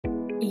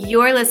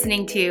You're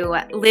listening to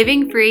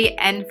Living Free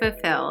and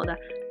Fulfilled.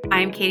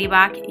 I'm Katie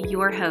Bach,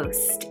 your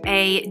host,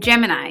 a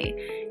Gemini,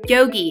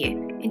 yogi,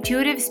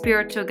 intuitive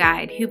spiritual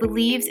guide who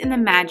believes in the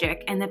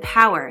magic and the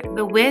power,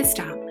 the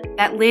wisdom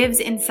that lives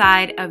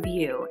inside of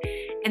you.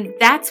 And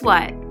that's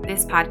what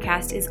this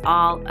podcast is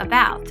all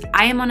about.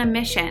 I am on a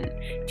mission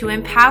to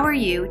empower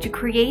you to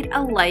create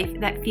a life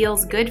that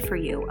feels good for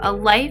you, a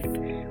life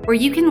where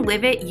you can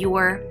live it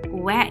your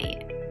way.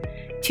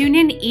 Tune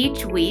in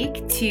each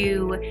week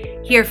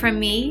to hear from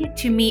me,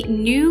 to meet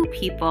new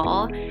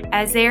people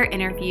as they're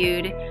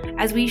interviewed,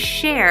 as we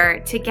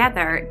share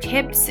together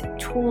tips,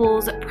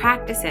 tools,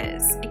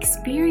 practices,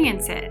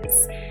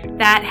 experiences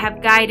that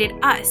have guided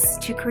us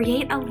to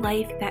create a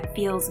life that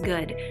feels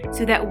good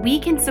so that we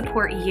can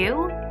support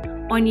you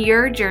on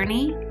your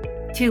journey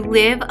to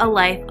live a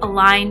life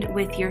aligned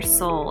with your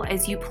soul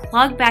as you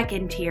plug back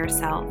into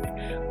yourself.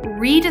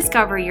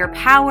 Rediscover your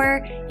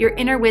power, your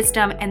inner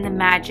wisdom, and the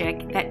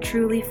magic that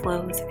truly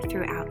flows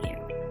throughout you.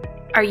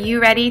 Are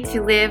you ready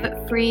to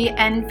live free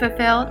and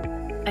fulfilled?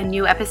 A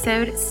new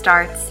episode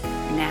starts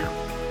now.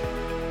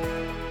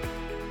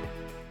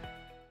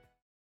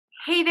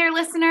 Hey there,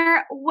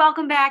 listener.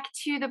 Welcome back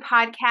to the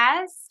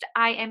podcast.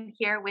 I am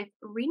here with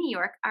Rini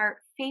York, our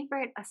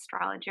favorite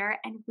astrologer,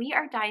 and we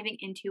are diving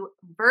into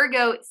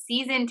Virgo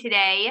season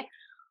today.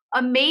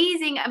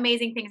 Amazing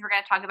things we're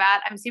going to talk about.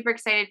 I'm super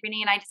excited.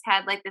 Rini and I just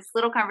had like this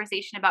little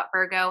conversation about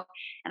Virgo,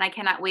 and I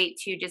cannot wait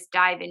to just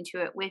dive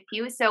into it with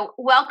you. So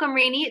welcome,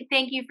 Rini.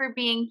 Thank you for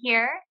being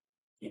here.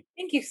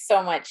 Thank you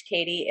so much,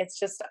 Katie. It's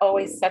just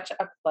always such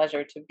a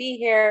pleasure to be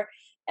here.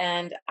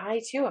 And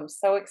I too am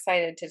so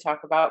excited to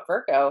talk about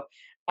Virgo.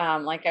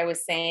 Like I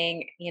was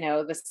saying,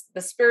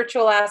 the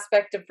spiritual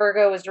aspect of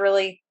Virgo is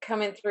really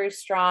coming through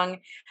strong.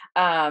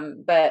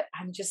 But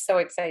I'm just so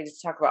excited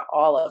to talk about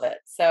all of it.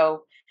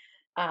 So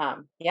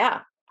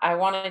I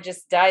want to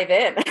just dive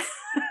in.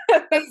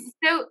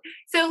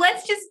 So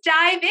let's just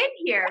dive in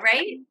here,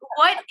 right?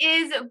 What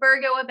is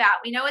Virgo about?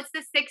 We know it's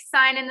the sixth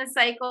sign in the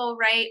cycle,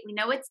 right? We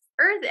know it's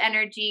earth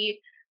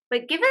energy,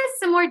 but give us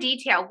some more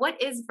detail.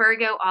 What is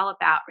Virgo all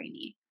about,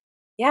 Rini?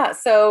 Yeah,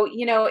 so,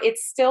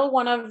 it's still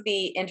one of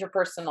the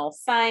interpersonal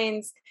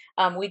signs.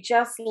 We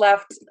just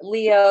left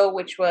Leo,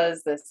 which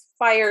was this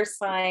fire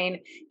sign,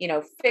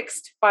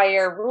 fixed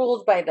fire,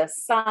 ruled by the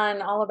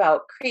sun, all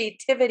about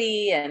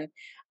creativity and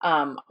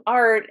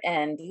art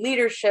and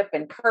leadership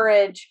and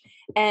courage.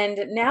 And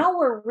now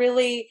we're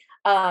really,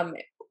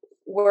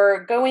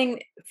 we're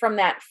going from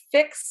that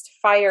fixed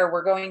fire,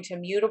 we're going to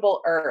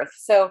mutable earth.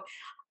 So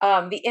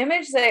the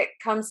image that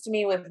comes to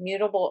me with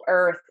mutable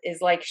earth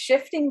is like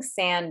shifting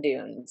sand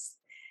dunes,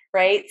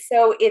 right?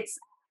 So it's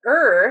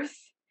earth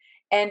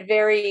and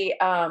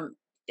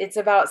it's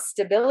about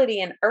stability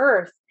in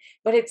earth,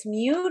 but it's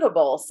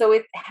mutable. So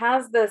it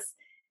has this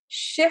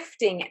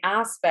shifting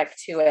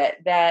aspect to it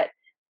that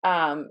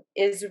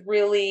is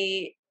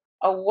really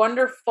a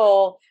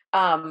wonderful,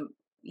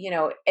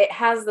 it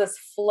has this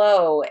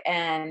flow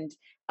and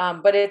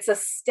but it's a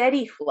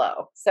steady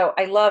flow. So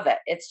I love it.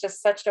 It's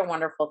just such a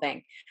wonderful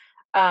thing.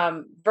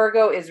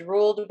 Virgo is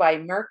ruled by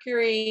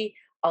Mercury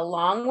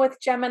along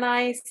with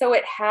Gemini. So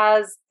it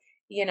has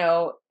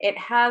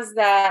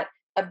that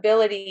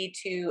ability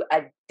to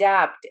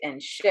adapt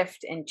and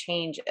shift and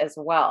change as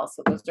well.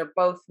 So those are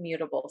both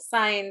mutable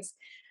signs.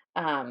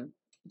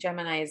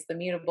 Gemini is the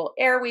mutable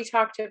air we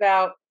talked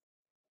about,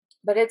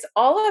 but it's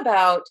all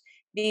about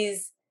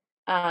these,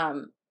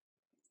 the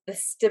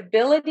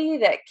stability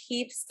that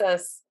keeps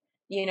us,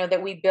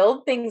 that we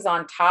build things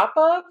on top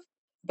of,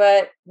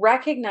 but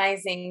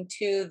recognizing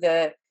to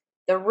the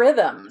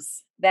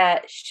rhythms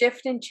that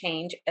shift and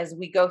change as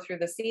we go through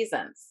the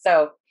seasons.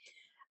 So,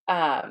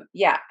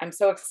 I'm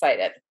so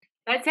excited.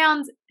 That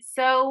sounds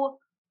so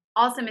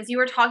awesome. As you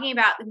were talking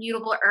about the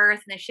mutable earth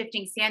and the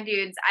shifting sand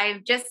dunes,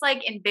 I'm just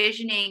like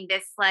envisioning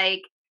this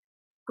like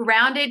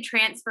grounded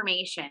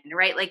transformation,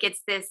 right? Like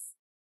it's this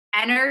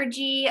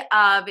energy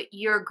of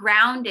you're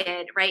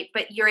grounded, right?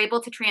 But you're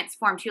able to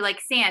transform to like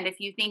sand. If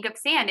you think of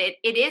sand,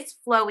 it is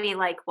flowy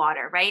like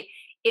water, right?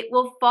 It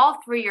will fall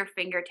through your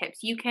fingertips.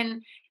 You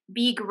can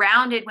be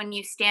grounded when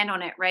you stand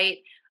on it, right?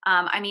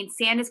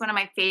 Sand is one of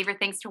my favorite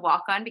things to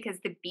walk on because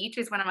the beach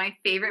is one of my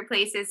favorite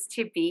places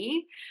to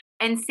be.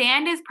 And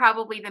sand is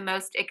probably the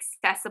most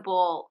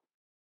accessible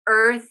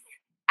earth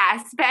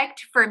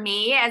aspect for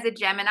me as a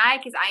Gemini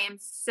because I am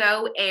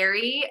so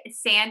airy.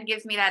 Sand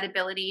gives me that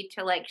ability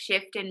to like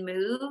shift and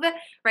move,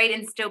 right?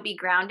 And still be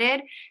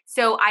grounded.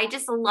 So I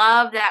just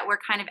love that we're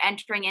kind of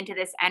entering into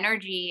this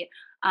energy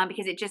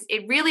because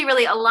it really,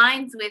 really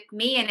aligns with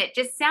me. And it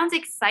just sounds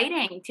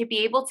exciting to be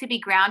able to be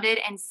grounded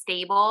and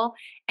stable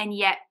and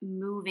yet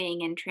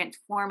moving and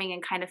transforming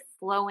and kind of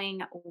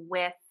flowing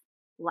with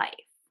life.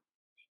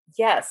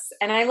 Yes.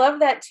 And I love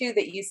that too,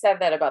 that you said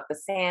that about the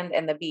sand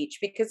and the beach,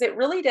 because it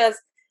really does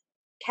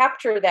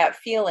capture that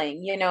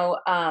feeling,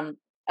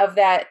 of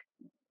that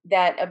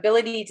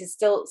ability to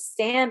still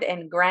stand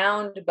and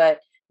ground, but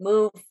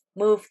move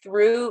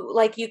through,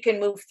 like you can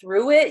move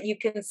through it, you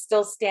can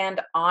still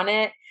stand on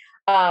it.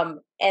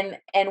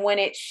 And when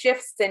it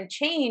shifts and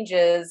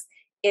changes,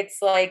 it's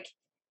like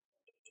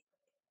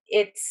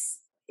it's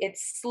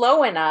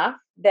slow enough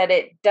that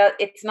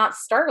it's not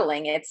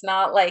startling. It's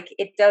not like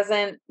it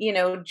doesn't,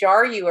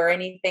 jar you or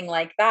anything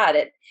like that.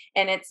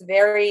 And it's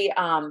very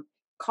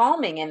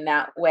calming in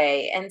that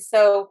way. And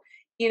so,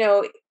 you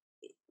know,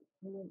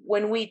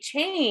 when we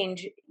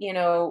change,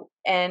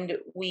 and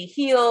we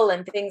heal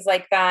and things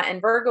like that,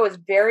 and Virgo is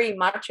very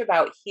much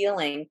about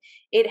healing.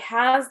 It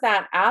has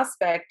that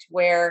aspect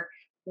where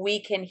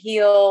we can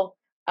heal,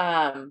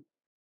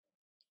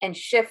 and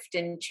shift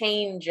and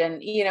change,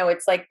 and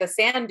it's like the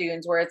sand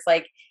dunes where it's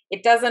like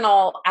it doesn't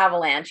all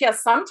avalanche.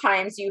 Yes,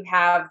 sometimes you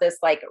have this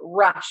like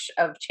rush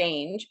of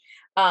change,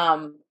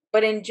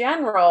 but in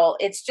general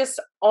it's just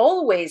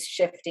always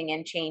shifting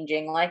and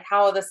changing, like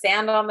how the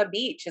sand on the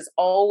beach is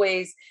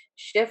always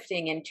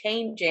shifting and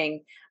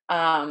changing.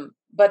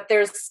 But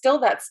there's still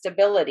that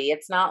stability.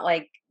 It's not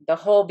like the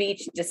whole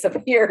beach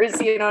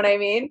disappears, you know what I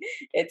mean?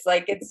 It's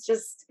like it's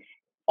just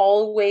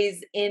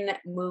always in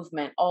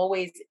movement,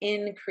 always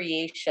in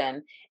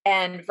creation.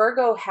 And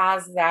Virgo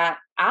has that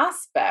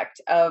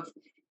aspect of,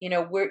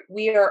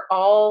 we are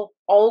all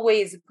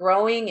always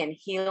growing and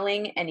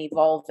healing and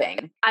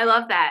evolving. I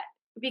love that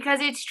because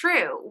it's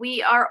true.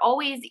 We are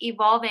always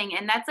evolving.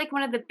 And that's like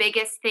one of the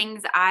biggest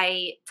things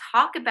I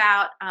talk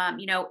about,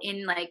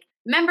 in like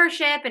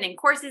membership and in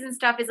courses and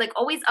stuff is like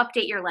always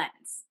update your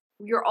lens.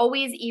 You're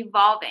always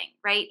evolving,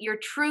 right? Your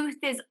truth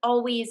is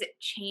always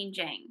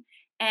changing.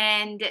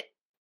 And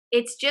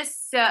it's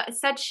just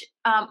such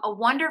a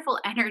wonderful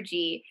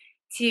energy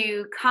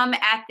to come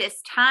at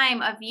this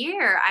time of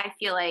year, I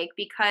feel like,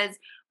 because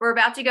we're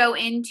about to go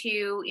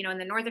into, in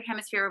the Northern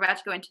Hemisphere, we're about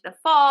to go into the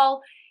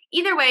fall.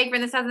 Either way, for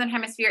the Southern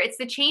Hemisphere, it's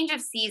the change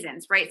of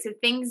seasons, right? So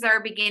things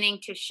are beginning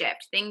to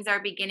shift, things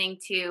are beginning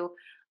to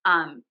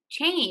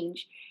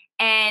change.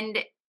 And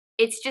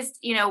it's just,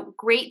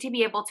 great to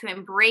be able to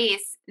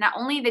embrace not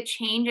only the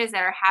changes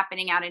that are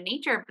happening out in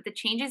nature, but the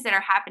changes that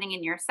are happening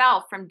in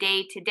yourself from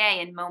day to day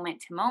and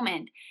moment to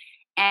moment.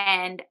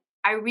 And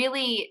I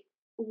really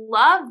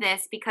love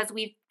this because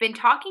we've been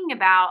talking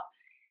about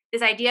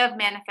this idea of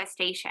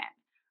manifestation,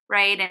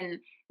 right? And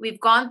we've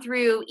gone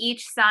through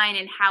each sign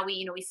and how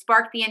we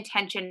spark the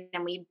intention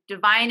and we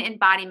divine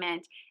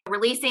embodiment,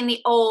 releasing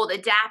the old,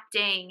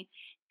 adapting,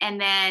 and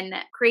then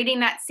creating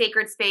that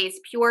sacred space,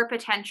 pure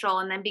potential,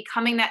 and then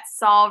becoming that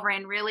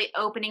sovereign, really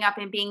opening up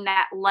and being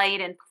that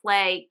light and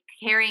play,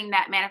 carrying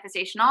that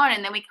manifestation on.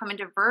 And then we come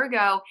into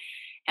Virgo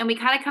and we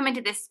kind of come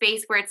into this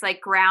space where it's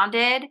like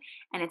grounded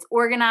and it's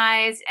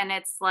organized and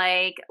it's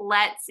like,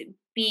 let's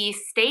be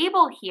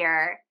stable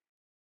here,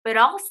 but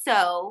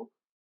also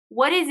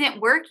what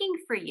isn't working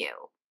for you?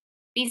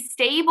 Be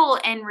stable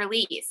and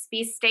release,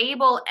 be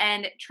stable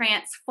and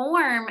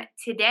transform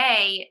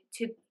today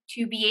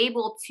to be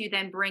able to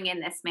then bring in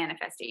this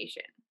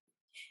manifestation.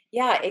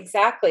 Yeah,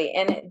 exactly.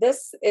 And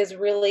this is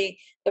really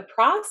the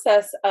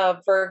process of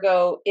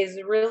Virgo, is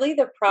really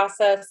the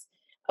process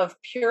of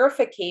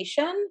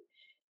purification.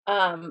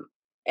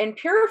 And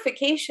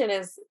purification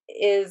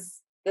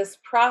is this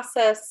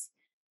process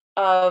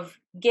of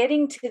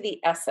getting to the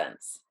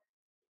essence,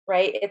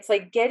 right? It's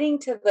like getting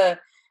to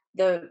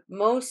the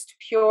most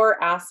pure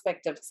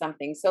aspect of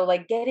something. So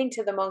like getting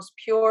to the most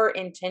pure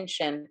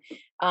intention,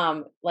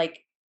 like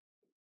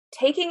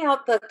taking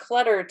out the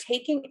clutter,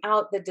 taking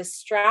out the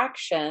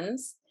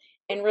distractions,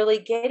 and really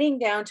getting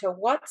down to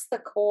what's the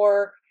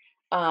core,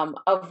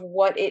 of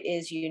what it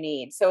is you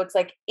need. So it's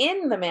like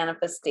in the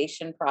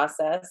manifestation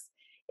process,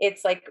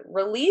 it's like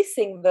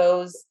releasing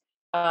those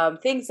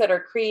things that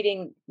are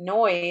creating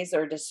noise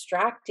or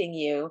distracting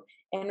you,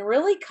 and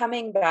really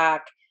coming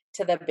back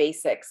to the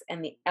basics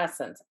and the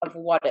essence of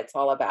what it's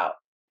all about.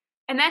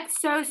 And that's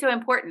so, so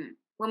important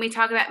when we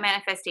talk about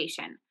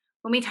manifestation,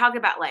 when we talk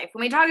about life,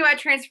 when we talk about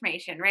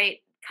transformation, right?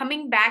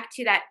 Coming back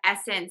to that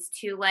essence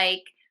to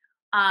like,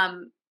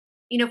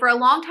 for a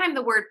long time,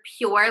 the word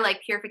pure,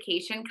 like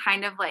purification,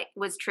 kind of like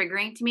was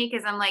triggering to me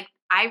because I'm like,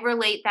 I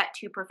relate that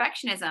to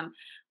perfectionism.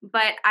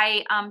 But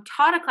I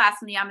taught a class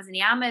on the yamas and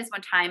niyamas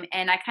one time,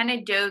 and I kind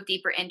of dove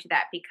deeper into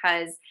that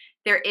because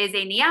there is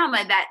a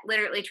niyama that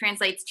literally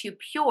translates to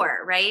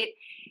pure, right?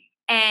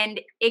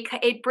 And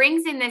it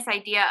brings in this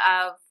idea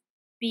of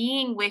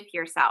being with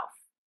yourself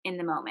in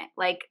the moment,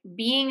 like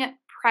being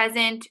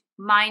present,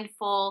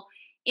 mindful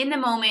in the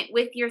moment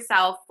with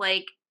yourself,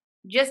 like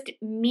just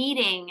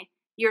meeting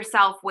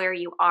yourself where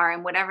you are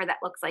and whatever that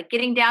looks like,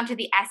 getting down to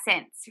the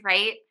essence,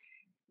 right?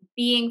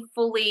 Being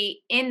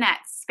fully in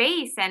that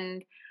space.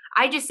 And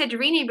I just said to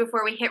Rini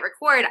before we hit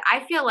record,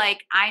 I feel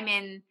like I'm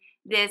in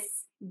this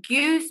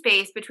goo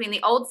space between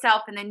the old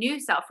self and the new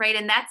self, right?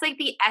 And that's like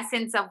the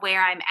essence of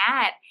where I'm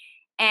at.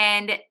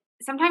 And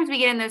sometimes we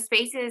get in those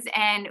spaces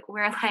and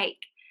we're like,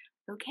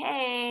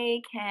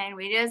 okay, can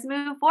we just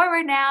move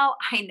forward now?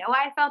 I know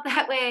I felt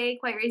that way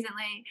quite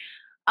recently.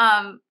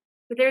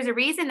 But there's a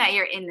reason that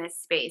you're in this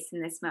space,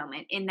 in this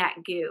moment, in that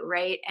goo,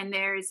 right? And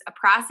there's a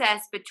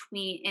process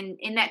between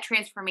in that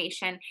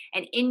transformation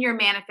and in your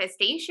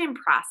manifestation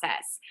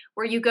process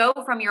where you go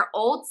from your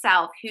old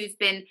self who's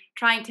been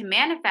trying to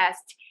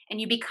manifest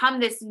and you become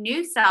this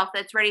new self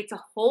that's ready to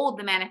hold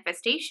the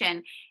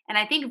manifestation. And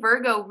I think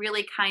Virgo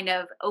really kind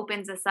of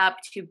opens us up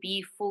to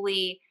be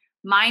fully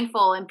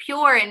mindful and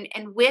pure and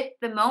with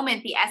the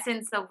moment, the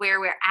essence of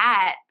where we're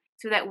at,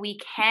 so that we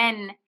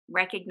can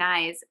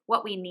recognize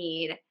what we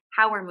need,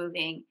 how we're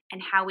moving,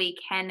 and how we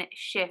can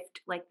shift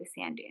like the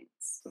sand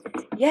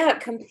dunes. Yeah,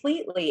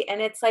 completely.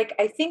 And it's like,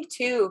 I think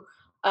too,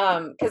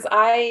 because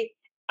I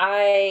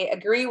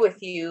agree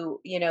with you,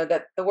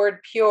 that the word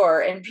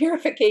pure and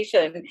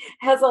purification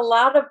has a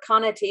lot of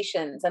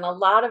connotations and a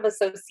lot of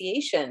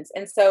associations.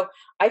 And so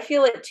I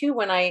feel it too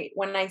when I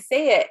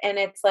say it. And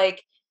it's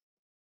like,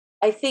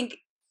 I think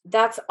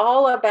that's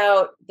all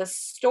about the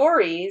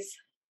stories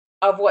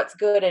of what's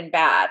good and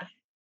bad.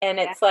 And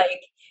Yeah. it's like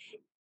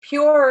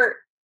pure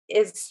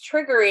is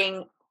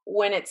triggering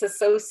when it's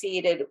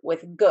associated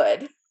with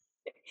good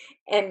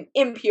and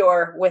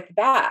impure with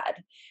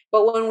bad.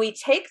 But when we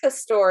take the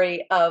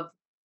story of,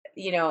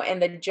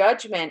 and the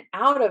judgment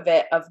out of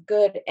it of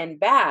good and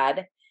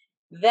bad,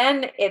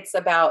 then it's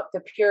about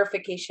the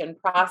purification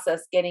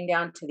process, getting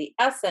down to the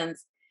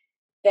essence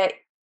that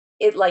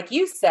it, like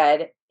you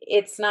said,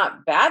 it's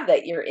not bad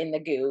that you're in the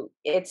goo.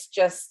 It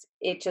just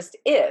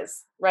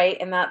is, right?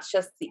 And that's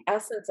just the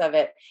essence of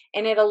it.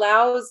 And it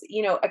allows,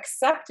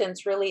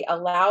 acceptance really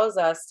allows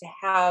us to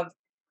have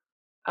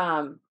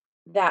um,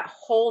 that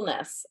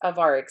wholeness of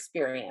our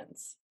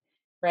experience,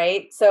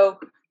 right? So,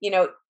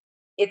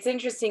 it's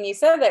interesting you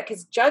said that,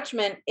 because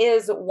judgment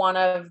is one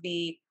of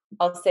the,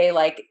 I'll say,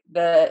 like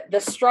the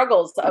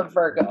struggles of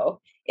Virgo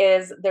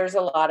is there's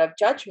a lot of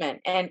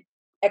judgment, and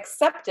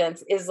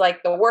acceptance is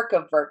like the work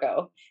of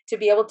Virgo, to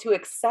be able to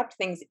accept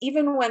things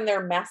even when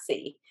they're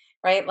messy,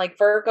 right? Like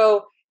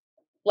Virgo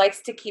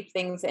likes to keep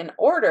things in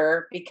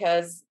order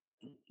because,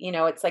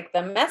 it's like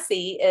the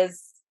messy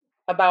is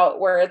about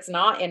where it's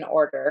not in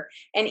order.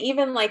 And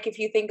even like if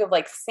you think of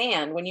like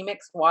sand, when you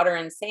mix water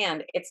and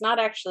sand, it's not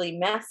actually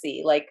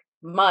messy like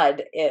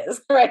mud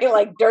is, right?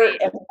 Like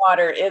dirt and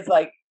water is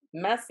like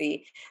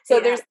messy. So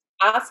Yeah. there's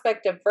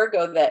aspect of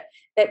Virgo that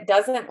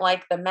doesn't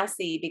like the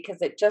messy,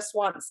 because it just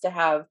wants to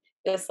have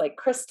this like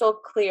crystal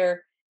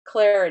clear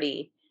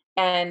clarity.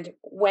 And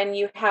when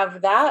you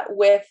have that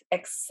with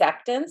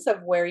acceptance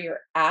of where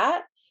you're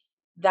at,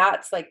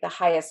 that's like the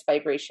highest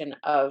vibration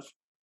of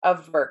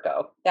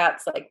Virgo.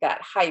 That's like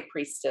that high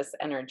priestess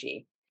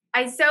energy.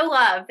 I so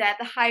love that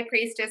the high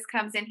priestess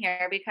comes in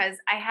here, because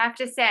I have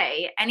to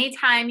say,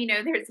 anytime,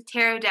 there's a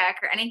tarot deck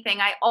or anything,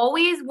 I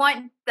always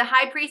want the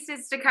high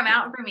priestess to come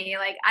out for me.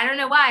 Like, I don't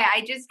know why.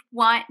 I just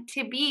want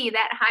to be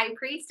that high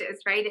priestess,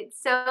 right?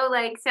 It's so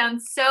like,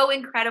 sounds so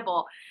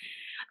incredible.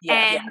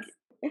 Yes.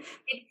 And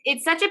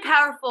it's such a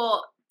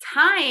powerful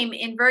time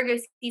in Virgo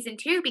season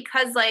 2,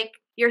 because like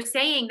you're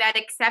saying, that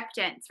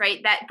acceptance, right?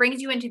 That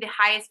brings you into the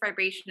highest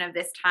vibration of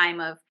this time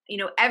of,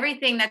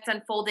 everything that's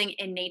unfolding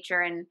in nature.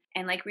 And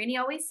like Rini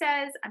always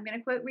says, I'm going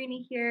to quote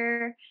Rini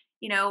here,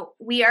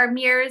 we are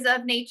mirrors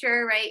of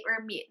nature, right?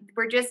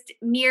 We're just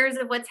mirrors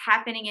of what's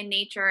happening in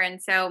nature.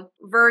 And so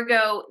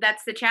Virgo,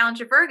 that's the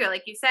challenge of Virgo,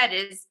 like you said,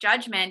 is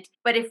judgment.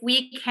 But if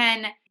we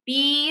can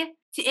be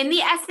in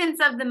the essence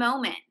of the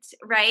moment,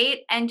 right?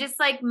 And just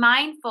like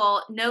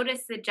mindful,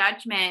 notice the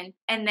judgment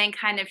and then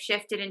kind of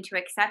shift it into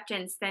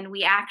acceptance, then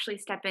we actually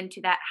step into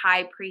that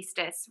high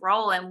priestess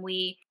role, and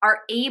we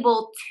are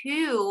able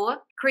to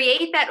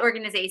create that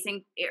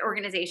organization,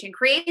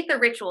 create the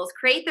rituals,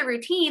 create the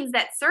routines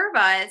that serve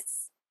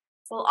us,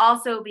 while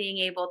also being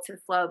able to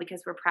flow,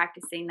 because we're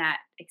practicing that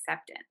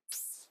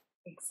acceptance.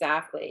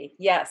 Exactly.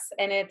 Yes.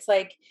 And it's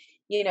like,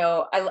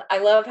 I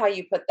love how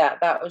you put that.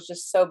 That was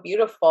just so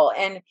beautiful.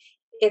 And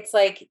it's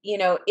like,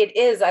 it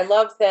is, I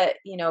love that,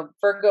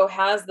 Virgo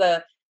has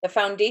the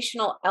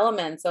foundational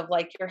elements of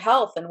like your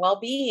health and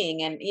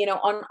well-being, and,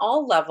 on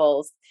all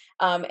levels,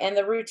 and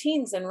the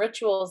routines and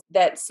rituals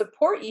that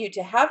support you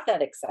to have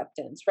that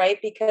acceptance, right?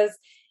 Because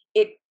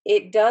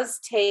it does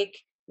take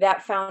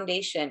that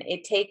foundation.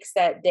 It takes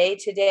that day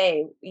to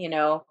day,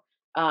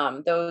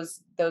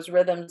 those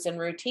rhythms and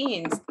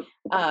routines,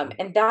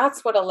 and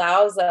that's what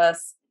allows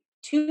us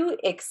to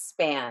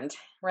expand,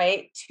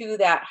 right, to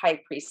that high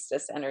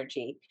priestess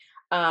energy,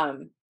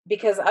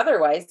 because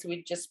otherwise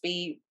we'd just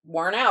be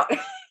worn out,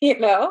 you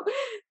know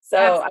so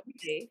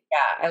Absolutely.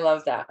 yeah, I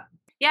love that.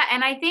 Yeah,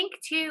 and I think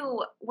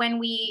too, when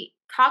we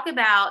talk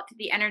about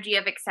the energy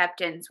of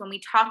acceptance, when we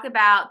talk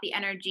about the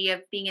energy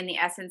of being in the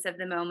essence of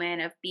the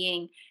moment, of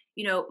being,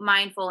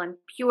 mindful and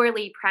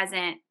purely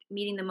present,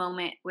 meeting the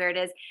moment where it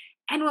is,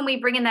 and when we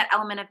bring in that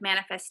element of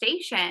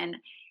manifestation,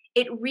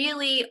 it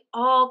really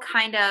all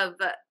kind of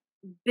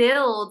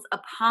builds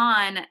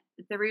upon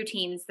the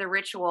routines, the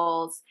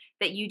rituals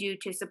that you do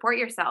to support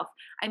yourself.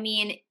 I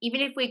mean, even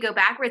if we go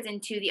backwards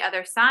into the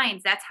other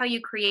signs, that's how you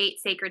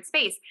create sacred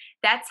space.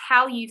 That's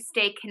how you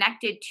stay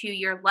connected to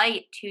your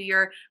light, to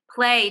your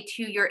play,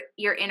 to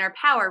your inner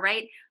power,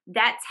 right?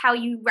 That's how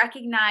you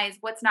recognize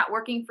what's not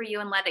working for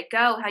you and let it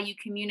go, how you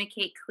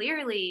communicate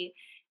clearly,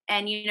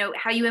 and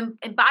how you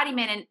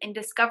embodiment and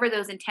discover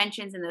those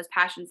intentions and those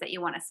passions that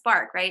you want to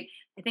spark, right?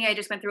 I think I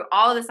just went through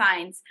all the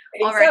signs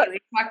already. Exactly.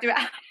 We talked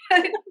about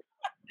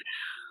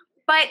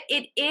But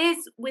it is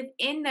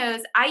within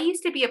those. I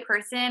used to be a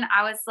person,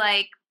 I was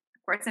like,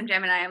 of course I'm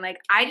Gemini. I'm like,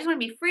 I just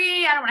want to be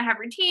free. I don't want to have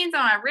routines. I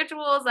don't want to have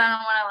rituals. I don't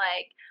want to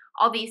like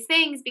all these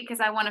things because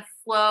I want to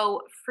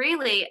flow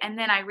freely. And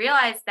then I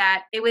realized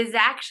that it was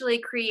actually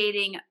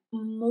creating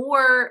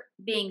more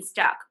being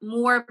stuck,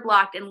 more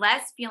blocked, and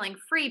less feeling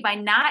free by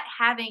not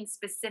having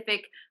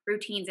specific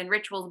routines and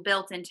rituals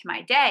built into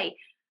my day.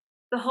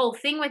 The whole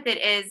thing with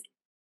it is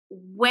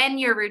when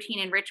your routine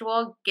and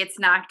ritual gets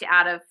knocked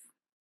out of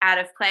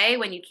play,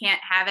 when you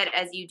can't have it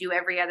as you do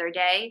every other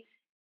day,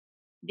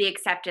 the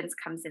acceptance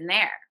comes in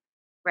there,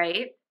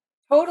 right?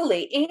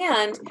 Totally.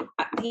 And,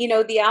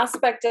 the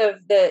aspect of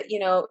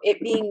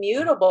it being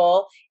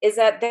mutable is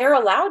that they're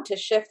allowed to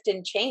shift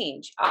and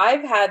change.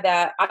 I've had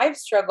that. I've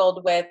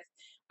struggled with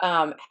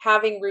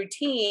having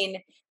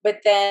routine, but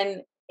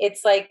then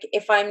it's like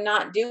if I'm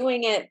not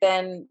doing it,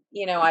 then,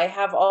 I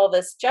have all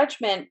this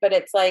judgment. But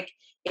it's like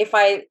if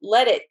I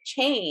let it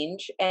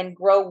change and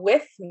grow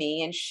with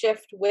me and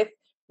shift with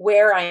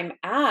where I'm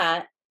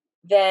at,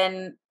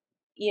 then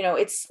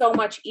it's so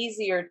much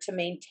easier to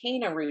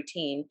maintain a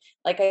routine.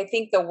 Like I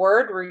think the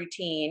word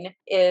routine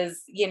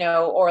is,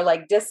 or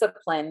like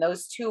discipline,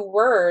 those two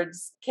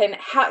words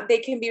they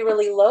can be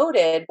really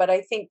loaded, but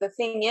I think the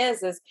thing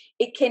is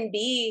it can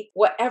be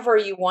whatever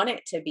you want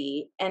it to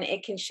be, and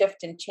it can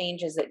shift and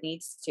change as it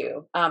needs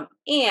to.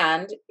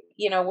 And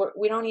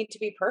we don't need to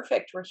be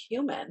perfect. We're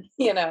human,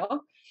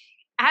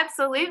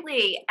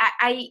 Absolutely.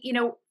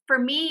 For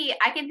me,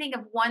 I can think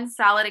of one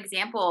solid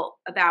example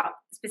about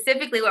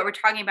specifically what we're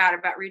talking about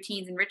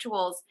routines and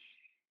rituals.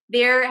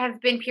 There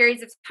have been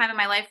periods of time in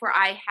my life where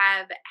I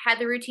have had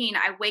the routine.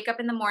 I wake up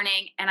in the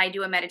morning and I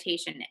do a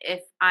meditation.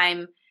 If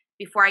I'm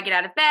before I get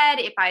out of bed,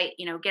 if I,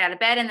 get out of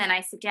bed and then I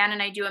sit down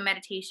and I do a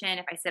meditation,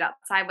 if I sit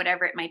outside,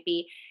 whatever it might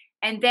be.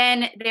 And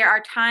then there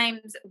are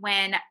times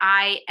when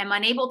I am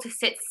unable to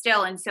sit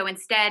still. And so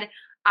instead,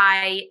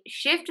 I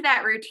shift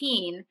that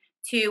routine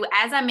to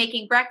as I'm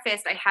making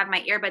breakfast, I have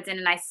my earbuds in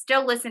and I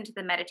still listen to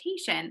the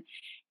meditation.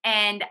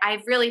 And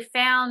I've really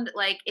found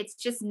like it's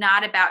just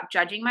not about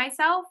judging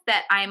myself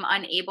that I'm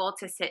unable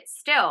to sit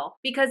still.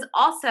 Because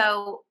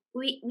also,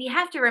 we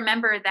have to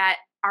remember that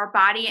our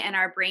body and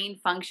our brain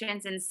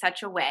functions in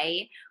such a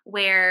way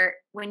where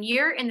when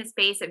you're in the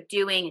space of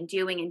doing and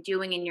doing and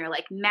doing, and you're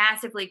like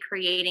massively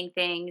creating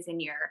things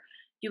and you're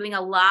doing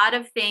a lot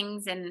of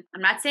things, and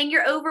I'm not saying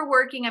you're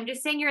overworking, I'm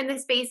just saying you're in the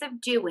space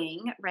of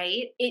doing,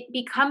 right? It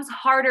becomes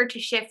harder to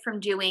shift from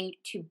doing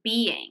to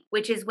being,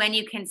 which is when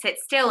you can sit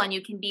still and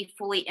you can be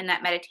fully in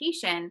that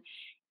meditation.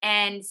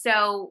 And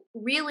so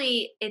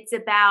really it's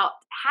about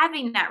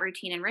having that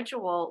routine and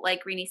ritual,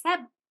 like Rini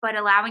said, but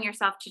allowing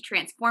yourself to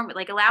transform it,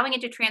 like allowing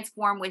it to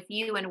transform with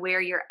you and where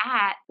you're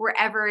at,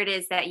 wherever it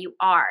is that you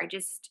are,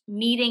 just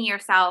meeting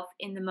yourself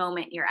in the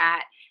moment you're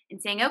at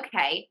and saying,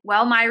 okay,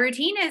 well, my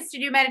routine is to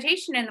do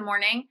meditation in the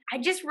morning. I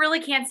just really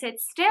can't sit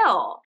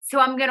still. So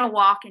I'm going to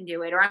walk and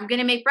do it, or I'm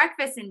going to make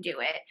breakfast and do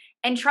it,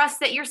 and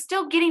trust that you're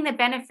still getting the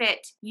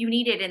benefit you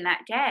needed in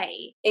that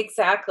day.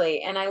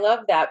 Exactly. And I love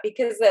that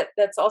because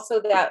that's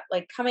also that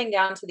like coming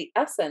down to the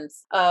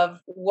essence of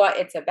what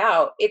it's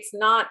about. It's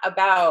not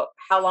about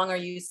how long are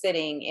you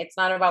sitting. It's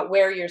not about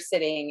where you're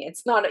sitting.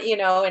 It's not,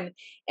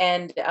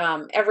 and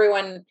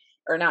everyone,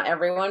 or not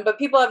everyone, but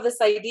people have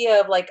this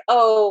idea of like,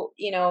 oh,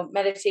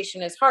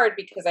 meditation is hard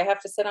because I have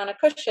to sit on a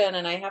cushion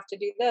and I have to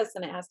do this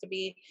and it has to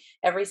be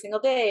every single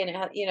day and,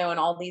 and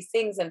all these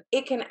things. And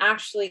it can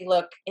actually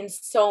look in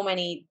so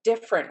many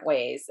different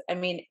ways. I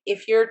mean,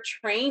 if you're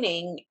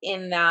training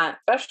in that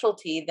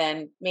specialty,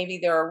 then maybe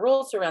there are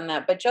rules around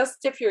that. But just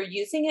if you're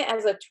using it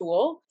as a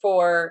tool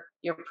for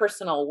your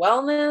personal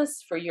wellness,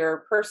 for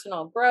your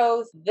personal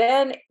growth,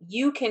 then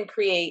you can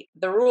create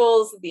the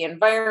rules, the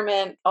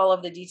environment, all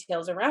of the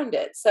details around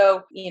it.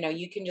 So,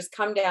 you can just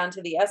come down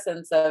to the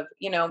essence of,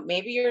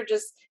 maybe you're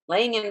just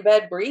laying in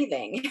bed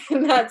breathing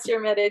and that's your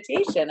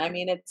meditation. I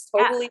mean, it's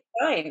totally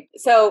fine.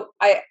 So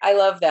I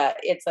love that.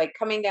 It's like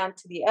coming down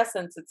to the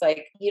essence. It's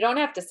like, you don't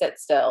have to sit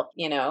still,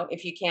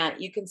 if you can't,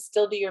 you can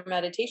still do your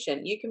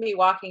meditation. You can be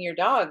walking your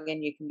dog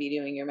and you can be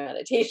doing your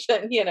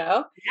meditation,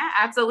 Yeah,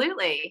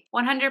 absolutely.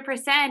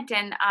 100%.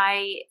 And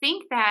I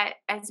think that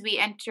as we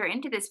enter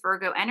into this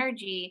Virgo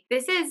energy,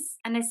 this is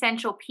an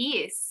essential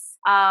piece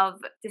of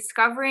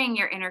discovering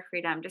your inner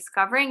freedom,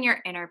 discovering your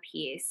inner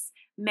peace,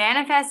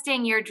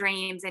 manifesting your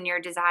dreams and your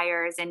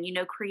desires, and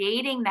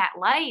creating that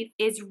life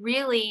is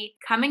really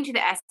coming to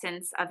the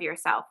essence of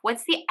yourself.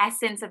 What's the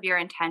essence of your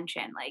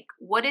intention? Like,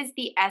 what is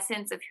the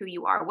essence of who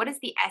you are? What is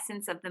the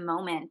essence of the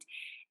moment?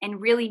 And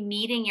really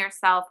meeting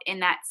yourself in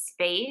that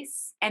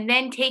space, and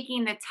then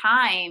taking the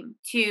time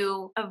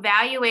to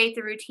evaluate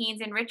the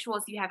routines and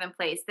rituals you have in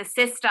place, the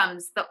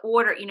systems, the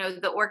order,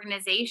 the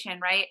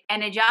organization, right?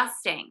 And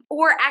adjusting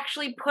or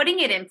actually putting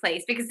it in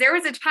place. Because there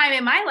was a time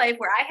in my life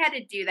where I had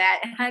to do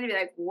that and I had to be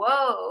like,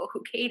 whoa,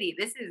 Katie,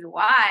 this is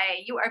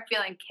why you are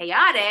feeling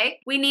chaotic.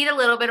 We need a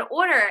little bit of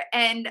order.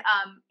 And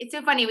it's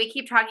so funny. We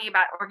keep talking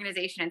about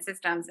organization and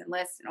systems and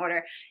lists and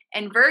order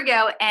and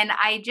Virgo. And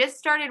I just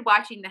started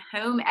watching The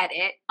Home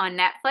Edit on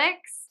Netflix.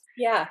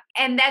 Yeah.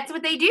 And that's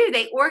what they do.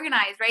 They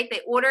organize, right?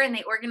 They order and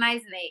they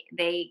organize and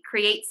they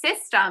create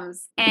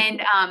systems.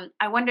 And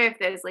I wonder if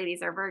those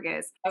ladies are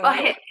Virgos. Oh,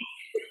 But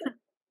no.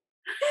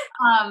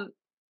 um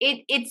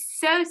it's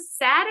so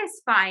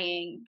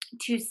satisfying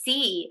to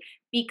see,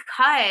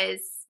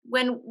 because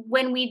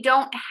when we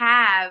don't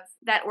have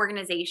that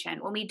organization,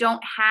 when we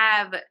don't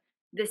have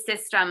the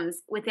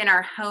systems within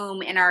our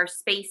home, in our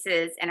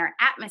spaces, and our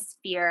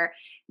atmosphere,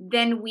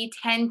 then we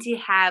tend to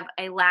have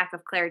a lack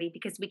of clarity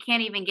because we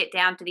can't even get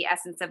down to the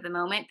essence of the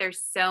moment.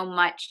 There's so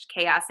much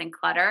chaos and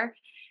clutter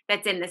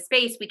that's in the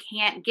space. We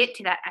can't get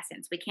to that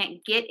essence. We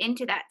can't get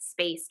into that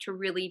space to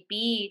really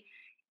be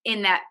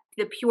in that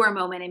the pure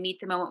moment and meet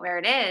the moment where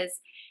it is.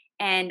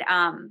 And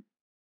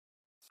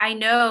I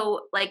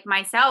know, like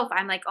myself,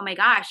 I'm like, oh my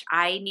gosh,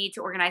 I need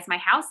to organize my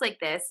house like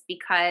this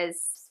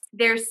because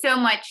there's so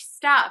much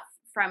stuff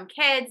from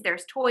kids,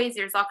 there's toys,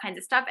 there's all kinds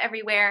of stuff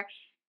everywhere.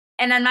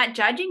 And I'm not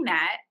judging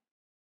that,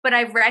 but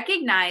I've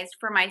recognized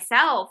for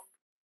myself,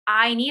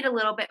 I need a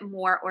little bit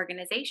more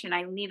organization.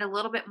 I need a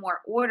little bit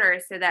more order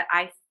so that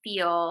I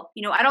feel,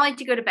 I don't like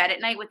to go to bed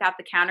at night without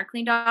the counter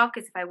cleaned off,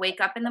 because if I wake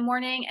up in the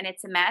morning and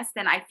it's a mess,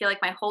 then I feel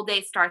like my whole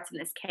day starts in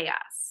this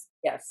chaos.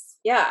 Yes.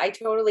 Yeah, I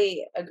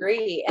totally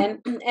agree. And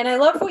and I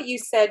love what you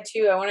said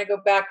too. I want to go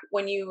back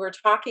when you were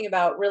talking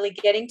about really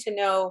getting to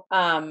know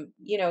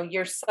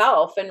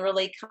yourself and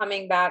really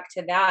coming back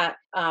to that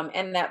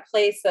and that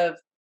place of,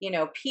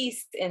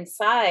 peace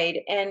inside.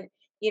 And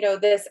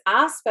this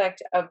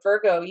aspect of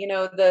Virgo,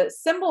 the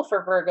symbol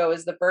for Virgo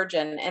is the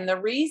Virgin. And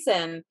the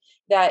reason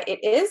that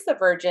it is the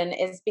Virgin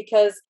is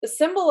because the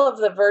symbol of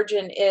the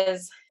Virgin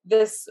is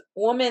this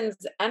woman's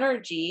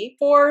energy,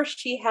 before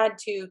she had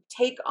to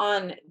take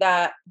on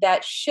that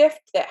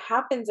shift that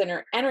happens in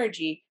her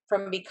energy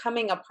from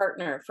becoming a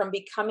partner, from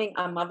becoming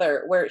a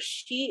mother, where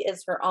she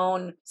is her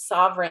own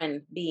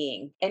sovereign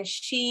being. And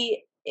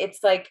it's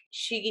like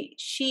she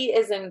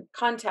is in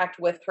contact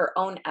with her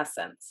own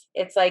essence.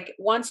 It's like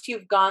once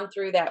you've gone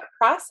through that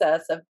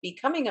process of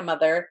becoming a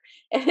mother,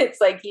 and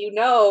it's like,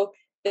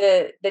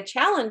 the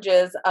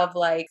challenges of,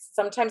 like,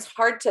 sometimes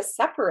hard to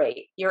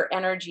separate your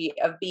energy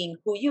of being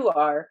who you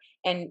are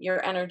and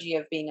your energy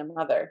of being a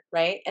mother,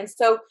 right? And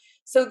so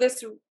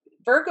this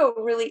Virgo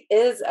really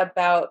is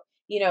about,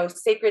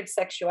 sacred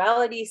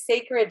sexuality,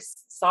 sacred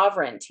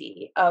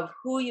sovereignty of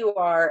who you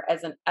are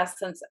as an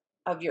essence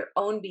of your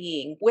own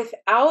being,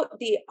 without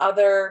the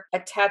other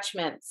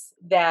attachments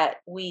that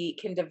we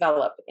can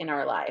develop in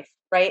our life,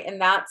 right? And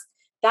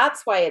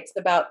that's why it's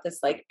about this,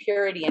 like,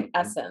 purity and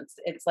essence.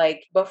 It's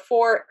like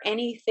before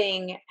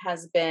anything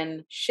has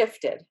been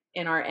shifted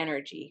in our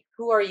energy,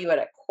 who are you at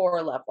a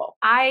core level?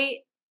 I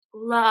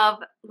love,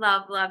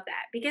 love, love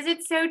that, because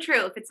it's so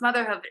true. If it's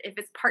motherhood, if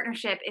it's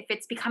partnership, if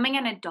it's becoming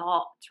an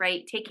adult,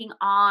 right? Taking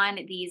on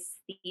these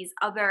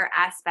other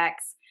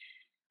aspects,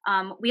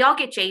 we all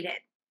get jaded,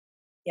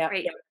 Yeah.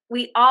 right?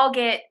 We all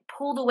get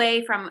pulled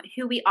away from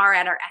who we are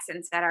at our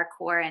essence, at our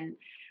core. And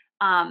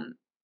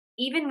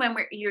even when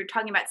you're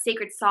talking about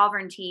sacred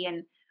sovereignty,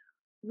 and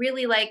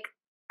really, like,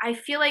 I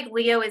feel like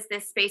Leo is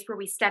this space where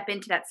we step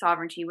into that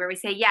sovereignty, where we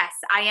say, yes,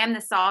 I am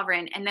the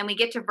sovereign. And then we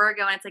get to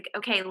Virgo and it's like,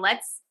 okay,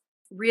 let's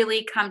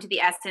really come to the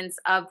essence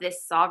of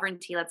this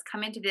sovereignty. Let's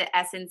come into the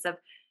essence of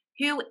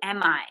who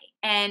am I,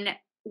 and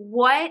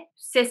what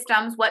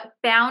systems, what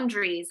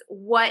boundaries,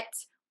 what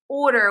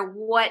order,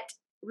 what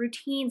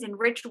routines and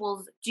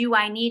rituals do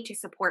I need to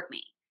support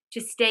me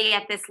to stay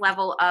at this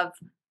level of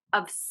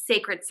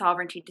sacred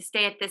sovereignty, to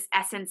stay at this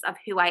essence of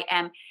who I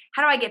am.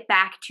 How do I get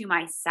back to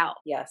myself?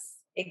 Yes,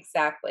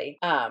 exactly.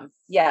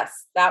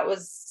 Yes, that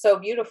was so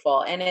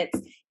beautiful. And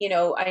it's,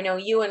 I know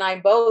you and I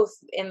both,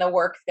 in the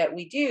work that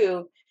we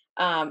do,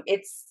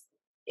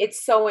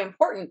 it's so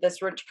important,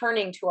 this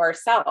returning to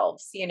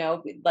ourselves,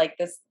 like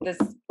this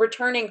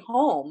returning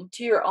home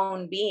to your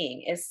own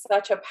being is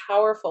such a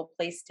powerful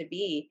place to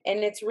be. And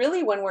it's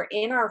really when we're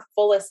in our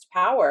fullest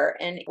power,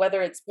 and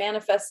whether it's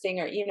manifesting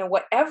or,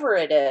 whatever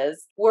it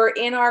is, we're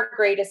in our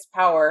greatest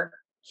power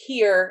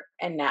here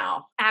and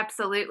now.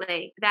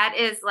 Absolutely. That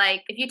is,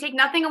 like, if you take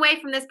nothing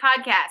away from this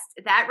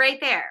podcast, that right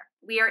there,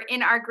 we are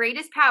in our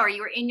greatest power.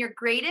 You are in your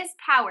greatest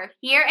power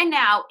here and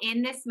now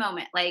in this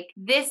moment. Like,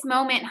 this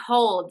moment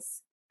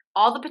holds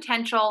all the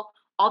potential,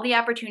 all the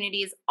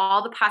opportunities,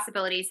 all the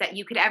possibilities that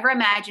you could ever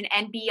imagine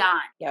and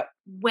beyond. Yep.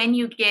 When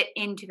you get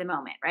into the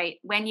moment, right?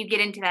 When you get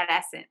into that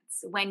essence,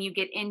 when you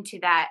get into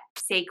that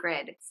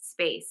sacred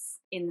space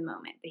in the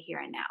moment, the here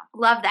and now.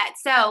 Love that.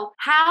 So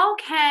how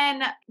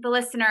can the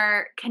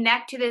listener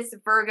connect to this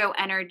Virgo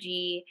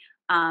energy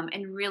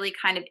and really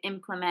kind of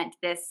implement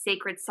this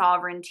sacred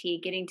sovereignty,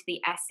 getting to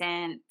the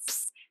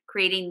essence,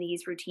 creating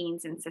these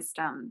routines and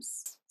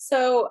systems?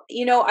 So,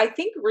 I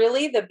think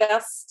really the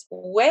best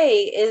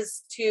way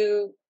is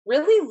to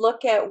really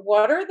look at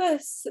what are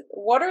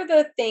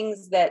the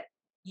things that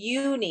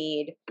you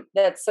need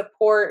that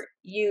support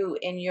you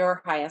in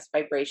your highest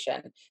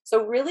vibration.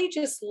 So really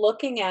just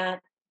looking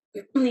at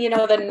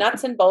the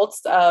nuts and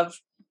bolts of,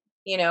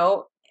 you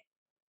know,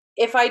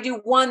 if I do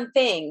one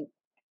thing,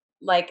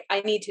 like, I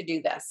need to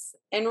do this,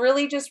 and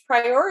really just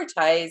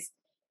prioritize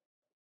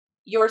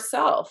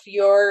yourself,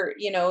 your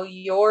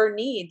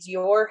needs,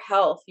 your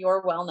health,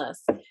 your wellness.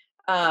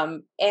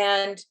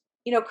 And,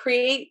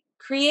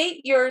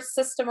 create your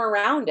system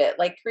around it,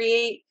 like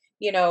create,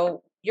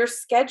 your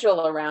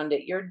schedule around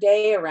it, your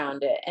day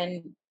around it.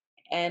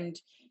 And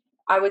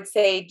I would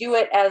say do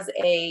it as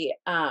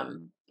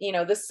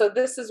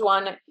this is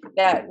one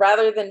that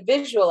rather than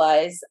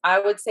visualize, I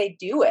would say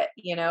do it.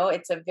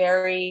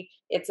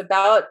 It's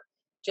about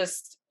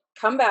just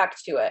come back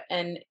to it.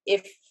 And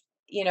if,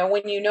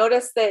 when you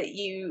notice that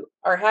you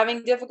are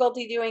having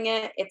difficulty doing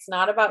it, it's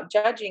not about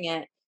judging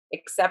it,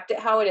 accept it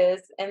how it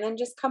is, and then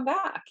just come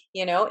back.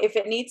 If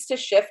it needs to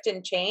shift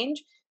and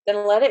change,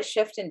 then let it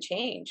shift and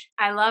change.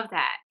 I love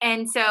that.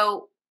 And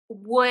so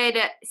would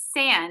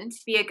sand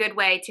be a good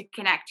way to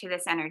connect to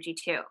this energy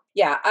too?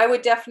 Yeah, I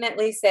would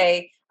definitely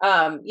say,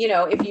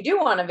 if you do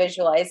want to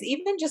visualize,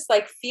 even just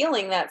like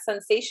feeling that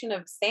sensation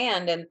of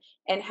sand,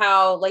 and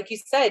how, like you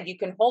said, you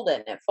can hold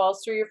it and it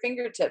falls through your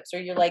fingertips, or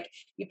you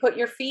put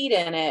your feet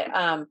in it.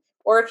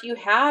 Or if you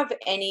have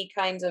any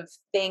kinds of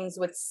things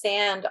with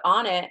sand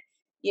on it,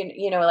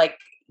 like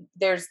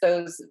there's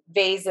those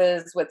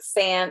vases with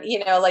sand,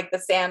 like the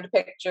sand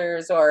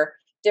pictures, or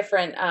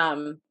different,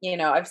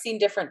 I've seen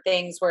different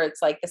things where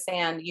it's like the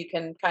sand, you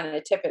can kind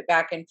of tip it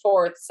back and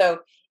forth. So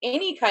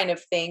any kind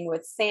of thing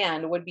with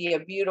sand would be a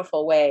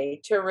beautiful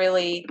way to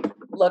really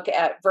look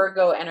at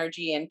Virgo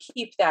energy and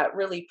keep that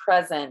really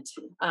present,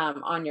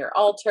 on your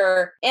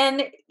altar.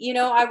 And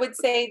I would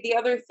say the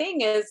other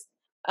thing is,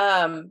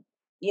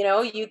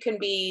 you can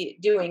be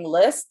doing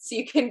lists,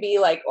 you can be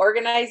like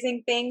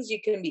organizing things, you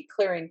can be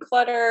clearing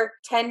clutter,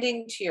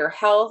 tending to your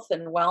health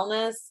and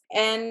wellness.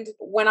 And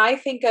when I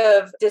think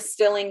of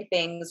distilling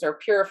things or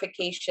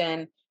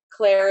purification,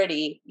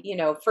 clarity,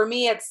 for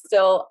me, it's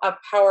still a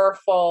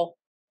powerful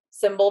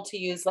symbol to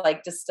use,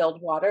 like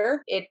distilled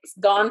water. It's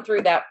gone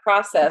through that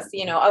process.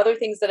 Other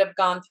things that have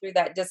gone through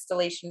that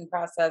distillation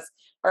process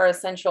are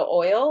essential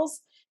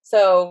oils.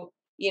 So,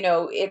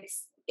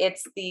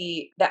 it's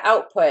the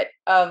output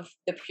of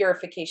the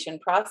purification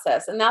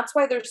process, and that's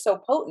why they're so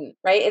potent,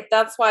 right?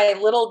 That's why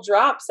little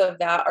drops of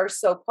that are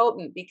so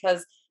potent,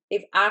 because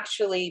they've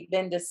actually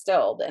been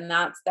distilled, and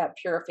that's that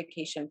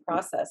purification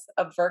process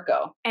of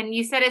Virgo. And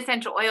you said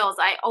essential oils.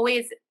 I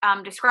always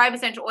describe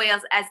essential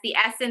oils as the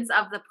essence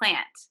of the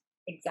plant.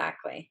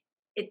 Exactly.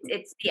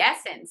 It's the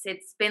essence.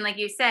 It's been, like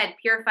you said,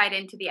 purified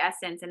into the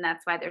essence, and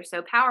that's why they're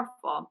so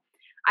powerful.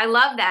 I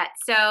love that.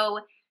 So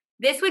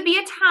this would be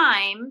a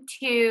time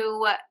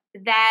to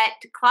that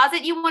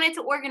closet you wanted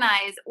to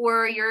organize,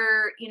 or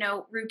your,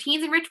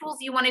 routines and rituals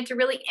you wanted to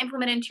really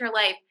implement into your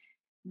life.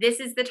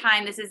 This is the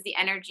time, this is the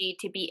energy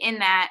to be in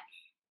that,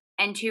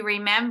 and to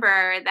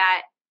remember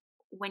that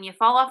when you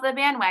fall off the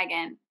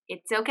bandwagon,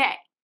 it's okay.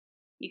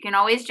 You can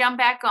always jump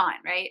back on,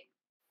 right?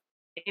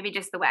 Maybe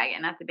just the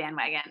wagon, not the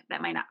bandwagon.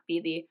 That might not be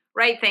the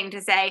right thing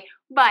to say,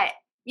 but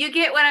you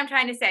get what I'm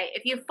trying to say.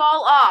 If you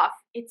fall off,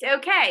 it's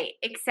okay.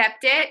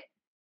 Accept it,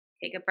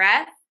 take a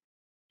breath,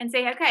 and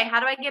say, okay, how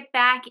do I get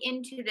back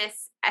into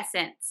this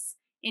essence,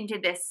 into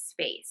this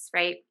space,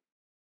 right?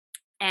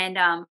 And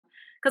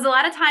because a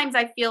lot of times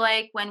I feel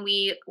like when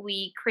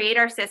we create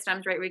our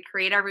systems, right, we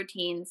create our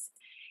routines,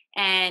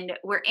 and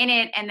we're in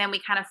it, and then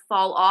we kind of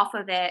fall off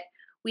of it.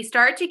 We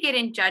start to get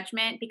in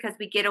judgment because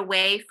we get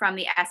away from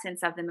the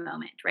essence of the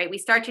moment, right? We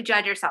start to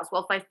judge ourselves.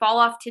 Well, if I fall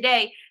off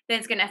today, then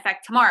it's going to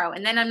affect tomorrow,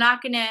 and then I'm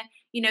not going to,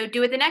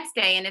 do it the next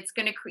day, and it's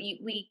going to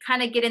we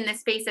kind of get in this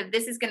space of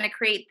this is going to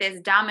create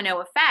this domino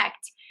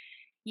effect.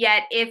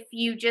 Yet if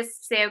you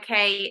just say,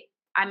 okay,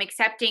 I'm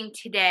accepting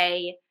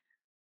today,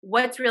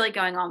 what's really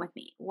going on with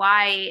me?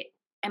 Why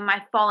am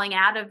I falling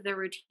out of the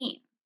routine?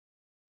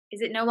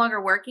 Is it no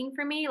longer working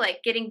for me? Like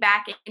getting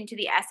back into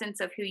the essence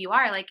of who you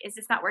are. Like, is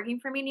this not working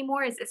for me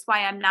anymore? Is this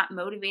why I'm not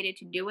motivated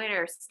to do it,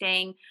 or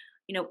staying,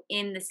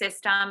 in the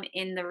system,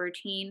 in the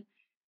routine?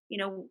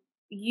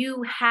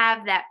 You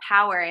have that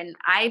power. And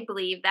I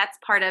believe that's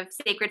part of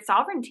sacred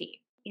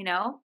sovereignty.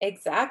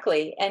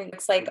 Exactly. And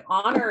it's like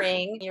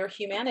honoring your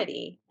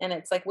humanity. And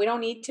it's like, we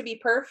don't need to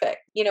be perfect.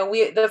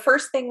 The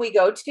first thing we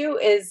go to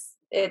is,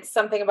 it's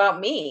something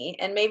about me.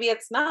 And maybe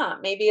it's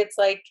not. Maybe it's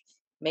like,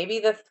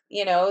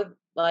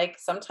 like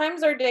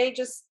sometimes our day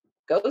just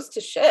goes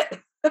to shit.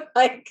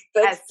 Like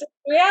that's Yes. just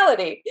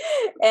reality.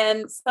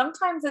 And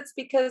sometimes it's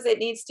because it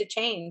needs to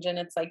change. And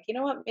it's like, you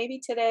know what? Maybe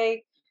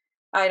today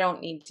I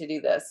don't need to do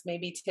this.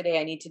 Maybe today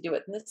I need to do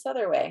it in this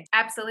other way.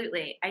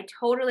 Absolutely. I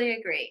totally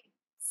agree.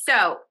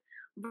 So,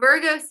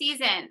 Virgo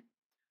season,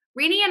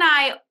 Rini and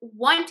I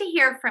want to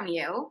hear from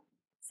you.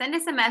 Send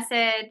us a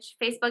message,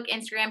 Facebook,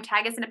 Instagram,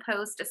 tag us in a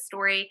post, a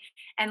story,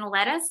 and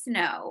let us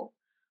know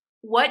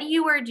what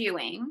you are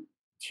doing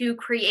to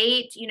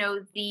create,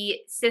 the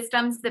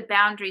systems, the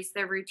boundaries,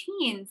 the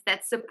routines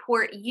that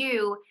support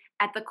you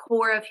at the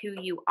core of who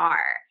you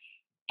are.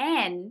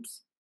 And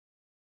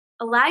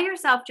Allow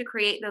yourself to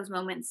create those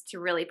moments to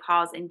really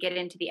pause and get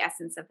into the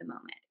essence of the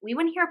moment. We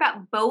want to hear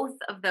about both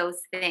of those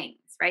things,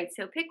 right?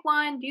 So pick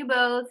one, do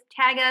both,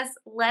 tag us,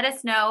 let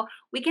us know.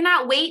 We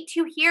cannot wait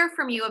to hear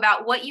from you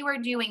about what you are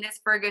doing this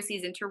Virgo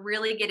season to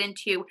really get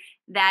into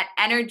that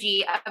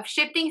energy of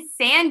shifting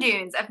sand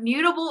dunes, of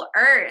mutable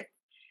earth,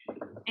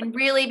 and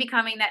really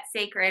becoming that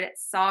sacred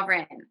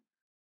sovereign.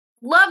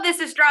 Love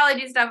this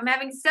astrology stuff. I'm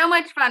having so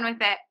much fun with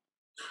it.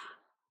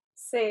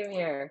 Same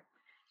here.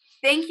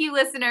 Thank you,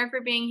 listener, for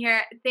being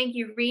here. Thank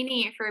you,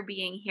 Rini, for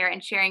being here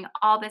and sharing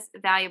all this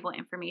valuable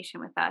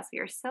information with us. We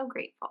are so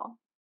grateful.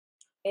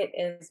 It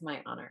is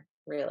my honor,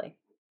 really.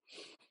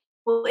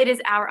 Well, it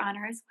is our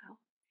honor as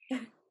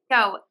well.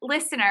 So,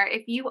 listener,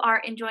 if you are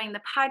enjoying the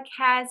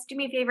podcast, do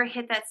me a favor,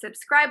 hit that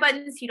subscribe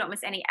button so you don't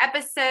miss any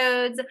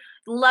episodes.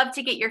 Love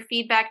to get your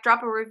feedback.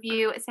 Drop a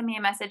review, send me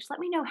a message. Let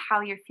me know how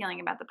you're feeling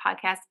about the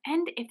podcast.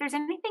 And if there's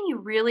anything you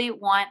really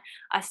want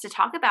us to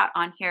talk about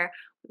on here,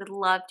 we would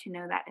love to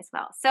know that as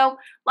well. So,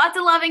 lots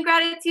of love and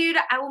gratitude.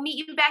 I will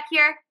meet you back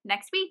here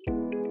next week.